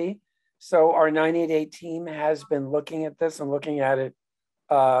recently. So our 988 team has been looking at this and looking at it,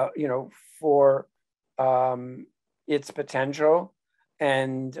 for its potential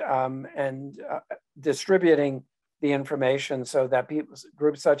and distributing the information so that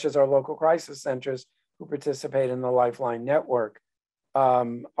groups such as our local crisis centers who participate in the Lifeline Network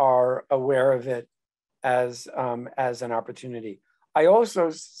are aware of it as an opportunity. I also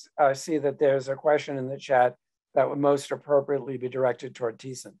see that there's a question in the chat that would most appropriately be directed toward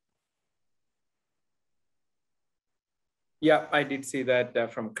Thiessen. Yeah, I did see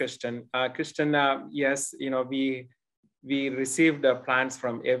that from Kristen. Kristen, yes, we received plans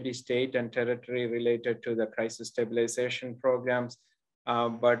from every state and territory related to the crisis stabilization programs.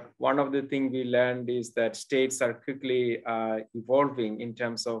 But one of the things we learned is that states are quickly evolving in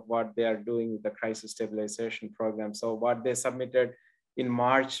terms of what they are doing with the crisis stabilization program. So what they submitted in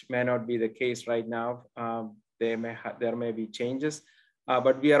March may not be the case right now. There may be changes,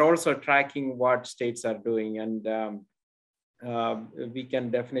 but we are also tracking what states are doing, and we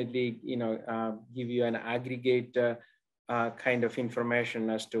can definitely, give you an aggregate kind of information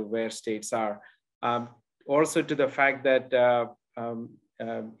as to where states are. Also to the fact that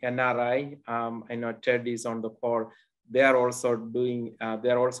NRI, I know Ted is on the call. They are also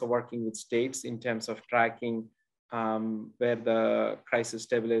working with states in terms of tracking where the crisis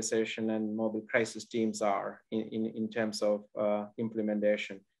stabilization and mobile crisis teams are in terms of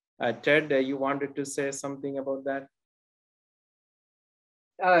implementation. Ted, you wanted to say something about that?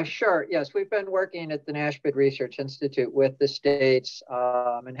 Sure, yes, we've been working at the NASHBID Research Institute with the states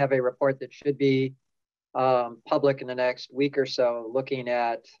and have a report that should be public in the next week or so, looking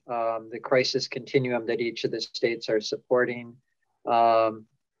at the crisis continuum that each of the states are supporting. And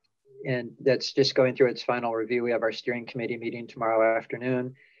that's just going through its final review. We have our steering committee meeting tomorrow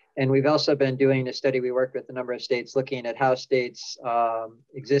afternoon. And we've also been doing a study. We worked with a number of states looking at how states,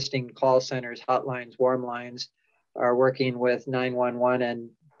 existing call centers, hotlines, warm lines, are working with 911 and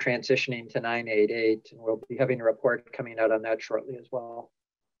transitioning to 988, and we'll be having a report coming out on that shortly as well.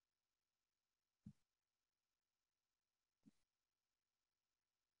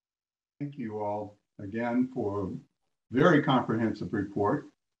 Thank you all again for a very comprehensive report.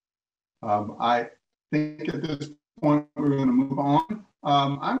 I think at this point we're going to move on.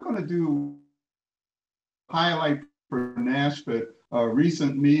 I'm going to do highlight for NASHPT a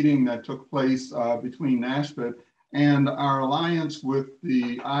recent meeting that took place between NASHPT and our alliance with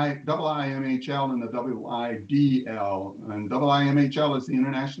the IIMHL and the WIDL. And IIMHL is the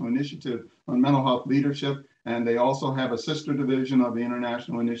International Initiative on Mental Health Leadership, and they also have a sister division of the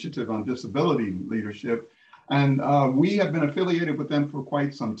International Initiative on Disability Leadership. And we have been affiliated with them for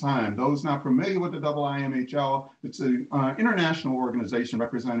quite some time. Those not familiar with the IIMHL, it's an international organization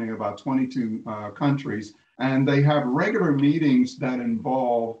representing about 22 countries. And they have regular meetings that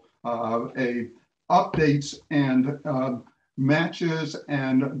involve updates and matches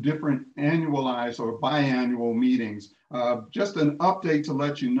and different annualized or biannual meetings. Just an update to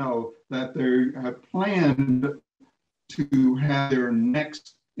let you know that they have planned to have their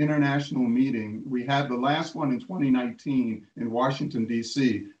next international meeting. We had the last one in 2019 in Washington,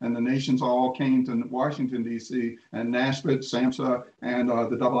 D.C., and the nations all came to Washington, D.C., and NASHPT, SAMHSA, and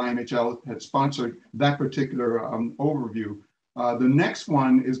the IIMHL had sponsored that particular overview. The next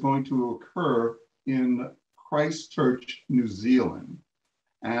one is going to occur in Christchurch, New Zealand.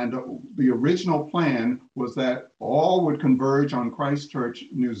 And the original plan was that all would converge on Christchurch,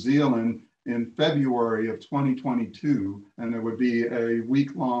 New Zealand in February of 2022, and there would be a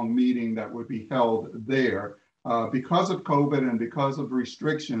week-long meeting that would be held there. Because of COVID and because of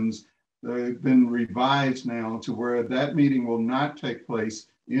restrictions, they've been revised now to where that meeting will not take place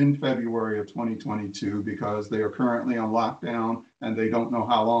in February of 2022 because they are currently on lockdown and they don't know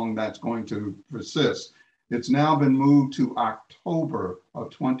how long that's going to persist. It's now been moved to October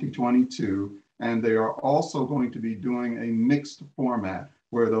of 2022, and they are also going to be doing a mixed format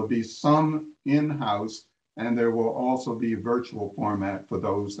where there'll be some in-house and there will also be a virtual format for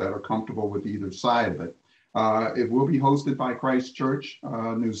those that are comfortable with either side of it. It will be hosted by Christchurch,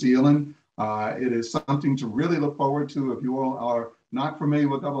 New Zealand. It is something to really look forward to. If you all are not familiar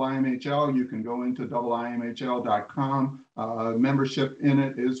with IIMHL, you can go into IIMHL.com. Membership in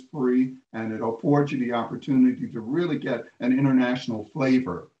it is free, and it affords you the opportunity to really get an international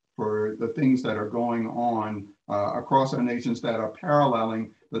flavor for the things that are going on across our nations that are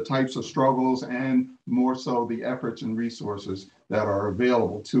paralleling the types of struggles and more so the efforts and resources that are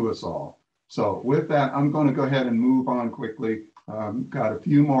available to us all. So with that, I'm going to go ahead and move on quickly. Got a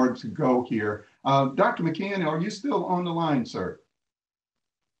few more to go here. Dr. McCann, are you still on the line, sir?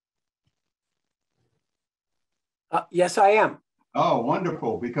 Yes, I am. Oh,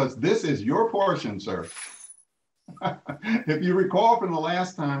 wonderful, because this is your portion, sir. If you recall from the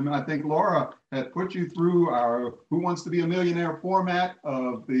last time, I think Laura had put you through our Who Wants to Be a Millionaire format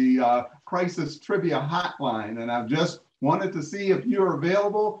of the Crisis Trivia Hotline. And I've just wanted to see if you're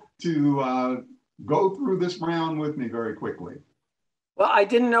available to go through this round with me very quickly. Well, I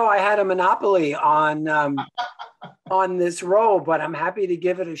didn't know I had a monopoly on, on this role, but I'm happy to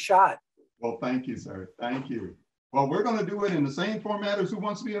give it a shot. Well, thank you, sir. Thank you. Well, we're going to do it in the same format as Who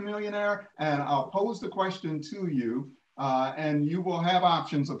Wants to Be a Millionaire, and I'll pose the question to you, and you will have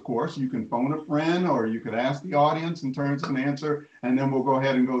options, of course. You can phone a friend, or you could ask the audience in terms of an answer, and then we'll go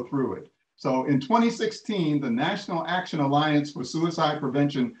ahead and go through it. So in 2016, the National Action Alliance for Suicide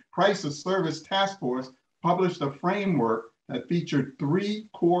Prevention Crisis Service Task Force published a framework that featured 3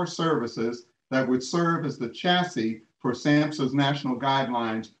 core services that would serve as the chassis for SAMHSA's national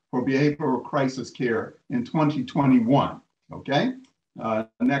guidelines for behavioral crisis care in 2021, okay?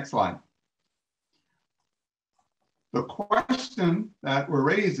 Next slide. The question that we're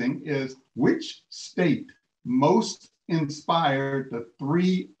raising is, which state most inspired the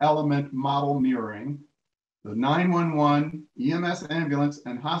 3-element model mirroring, the 911, EMS ambulance,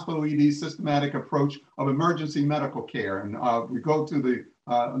 and hospital ED systematic approach of emergency medical care? And we go to the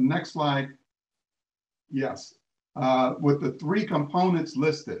next slide. Yes. With the 3 components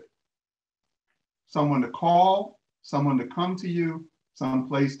listed: someone to call, someone to come to you,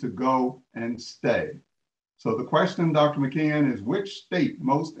 someplace to go and stay. So the question, Dr. McCann, is which state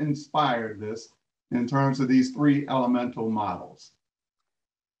most inspired this in terms of these 3 elemental models?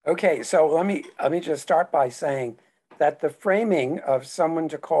 Okay, so let me just start by saying that the framing of someone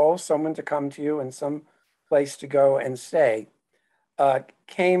to call, someone to come to you, and some place to go and stay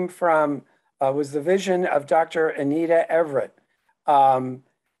came from was the vision of Dr. Anita Everett. And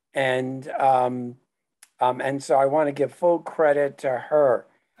so I want to give full credit to her.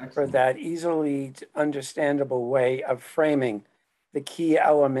 Excellent. For that easily understandable way of framing the key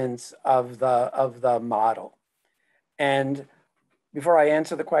elements of the model. And before I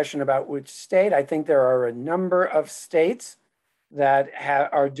answer the question about which state, I think there are a number of states that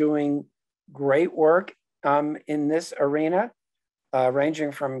are doing great work in this arena,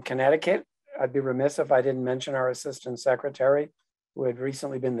 ranging from Connecticut. I'd be remiss if I didn't mention our Assistant Secretary, who had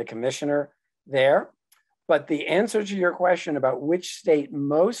recently been the commissioner there. But the answer to your question about which state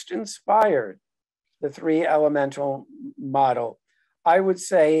most inspired the 3 elemental model, I would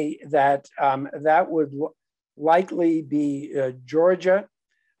say that that would likely be Georgia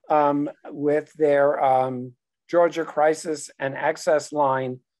with their Georgia Crisis and Access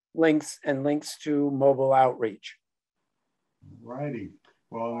Line links to mobile outreach. Righty.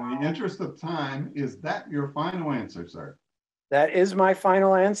 Well, in the interest of time, is that your final answer, sir? That is my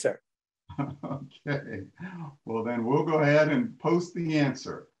final answer. Okay. Well, then we'll go ahead and post the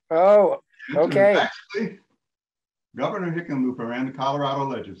answer. Oh, okay. Actually, Governor Hickenlooper and the Colorado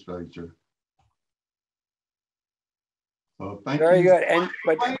legislature. So thank you. Very good.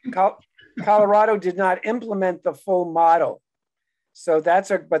 But Colorado did not implement the full model. So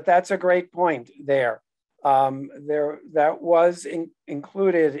that's a great point there. That was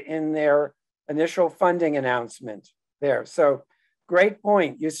included in their initial funding announcement there. So great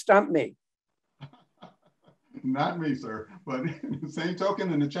point. You stumped me. Not me, sir. But in the same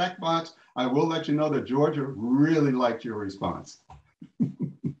token, in the chat box, I will let you know that Georgia really liked your response.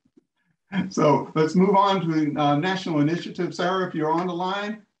 So let's move on to the national initiative. Sarah, if you're on the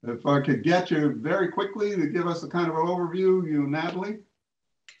line, if I could get you very quickly to give us a kind of an overview, you, Natalie.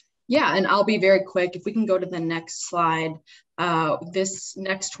 Yeah, and I'll be very quick. If we can go to the next slide, this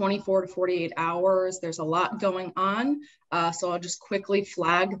next 24 to 48 hours, there's a lot going on. So I'll just quickly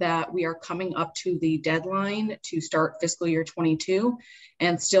flag that we are coming up to the deadline to start fiscal year 22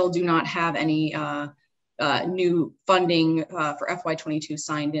 and still do not have any new funding for FY22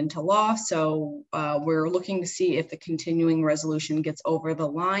 signed into law. So we're looking to see if the continuing resolution gets over the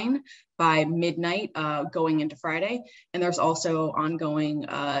line by midnight going into Friday. And there's also ongoing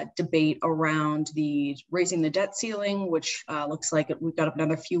debate around the raising the debt ceiling, which looks like we've got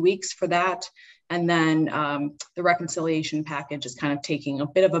another few weeks for that. And then the reconciliation package is kind of taking a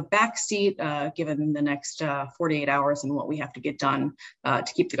bit of a backseat given the next 48 hours and what we have to get done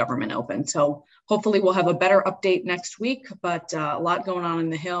to keep the government open. So hopefully we'll have a better update next week, but a lot going on in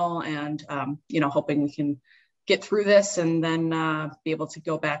the Hill, and hoping we can get through this and then be able to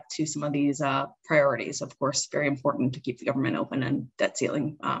go back to some of these priorities. Of course, very important to keep the government open and debt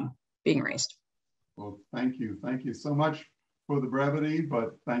ceiling being raised. Well, thank you. Thank you so much for the brevity,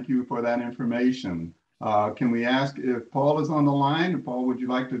 but thank you for that information. Can we ask if Paul is on the line? Paul, would you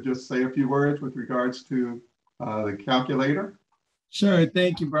like to just say a few words with regards to the calculator? Sure.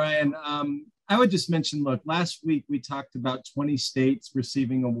 Thank you, Brian. I would just mention, look, last week we talked about 20 states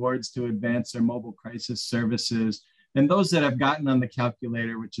receiving awards to advance their mobile crisis services. And those that have gotten on the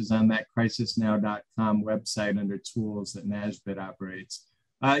calculator, which is on that crisisnow.com website under tools that NASBIT operates,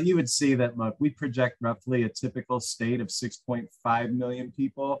 you would see that, look, we project roughly a typical state of 6.5 million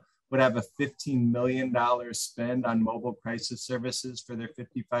people would have a $15 million spend on mobile crisis services for their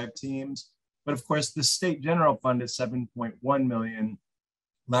 55 teams. But of course, the state general fund is 7.1 million,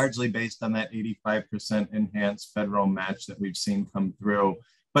 largely based on that 85% enhanced federal match that we've seen come through.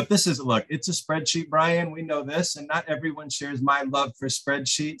 But this is, look, it's a spreadsheet, Brian, we know this, and not everyone shares my love for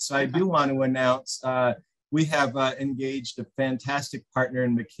spreadsheets. So I do want to announce we have engaged a fantastic partner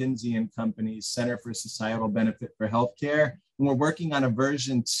in McKinsey & Company's Center for Societal Benefit for Healthcare. And we're working on a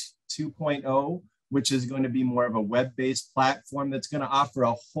version 2.0, which is going to be more of a web-based platform that's going to offer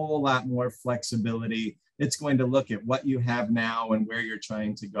a whole lot more flexibility. It's going to look at what you have now and where you're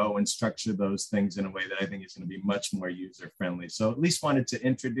trying to go and structure those things in a way that I think is going to be much more user-friendly. So at least wanted to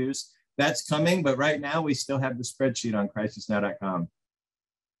introduce that's coming, but right now we still have the spreadsheet on crisisnow.com.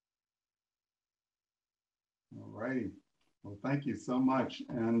 All righty. Well, thank you so much.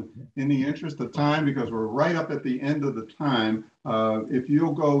 And in the interest of time, because we're right up at the end of the time, if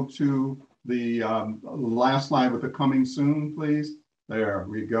you'll go to the last slide with the coming soon, please. There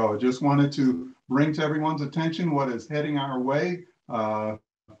we go. Just wanted to bring to everyone's attention what is heading our way,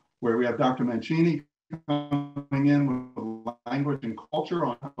 where we have Dr. Mancini coming in with language and culture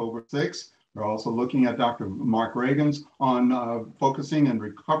on October 6th. We're also looking at Dr. Mark Reagan's on focusing and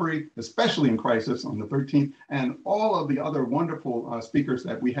recovery, especially in crisis, on the 13th, and all of the other wonderful speakers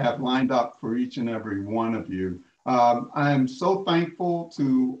that we have lined up for each and every one of you. I am so thankful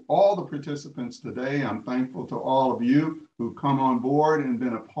to all the participants today. I'm thankful to all of you who've come on board and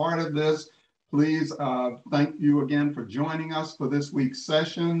been a part of this. Please thank you again for joining us for this week's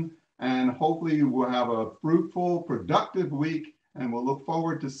session, and hopefully we'll have a fruitful, productive week and we'll look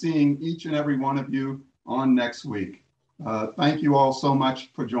forward to seeing each and every one of you on next week. Thank you all so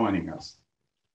much for joining us.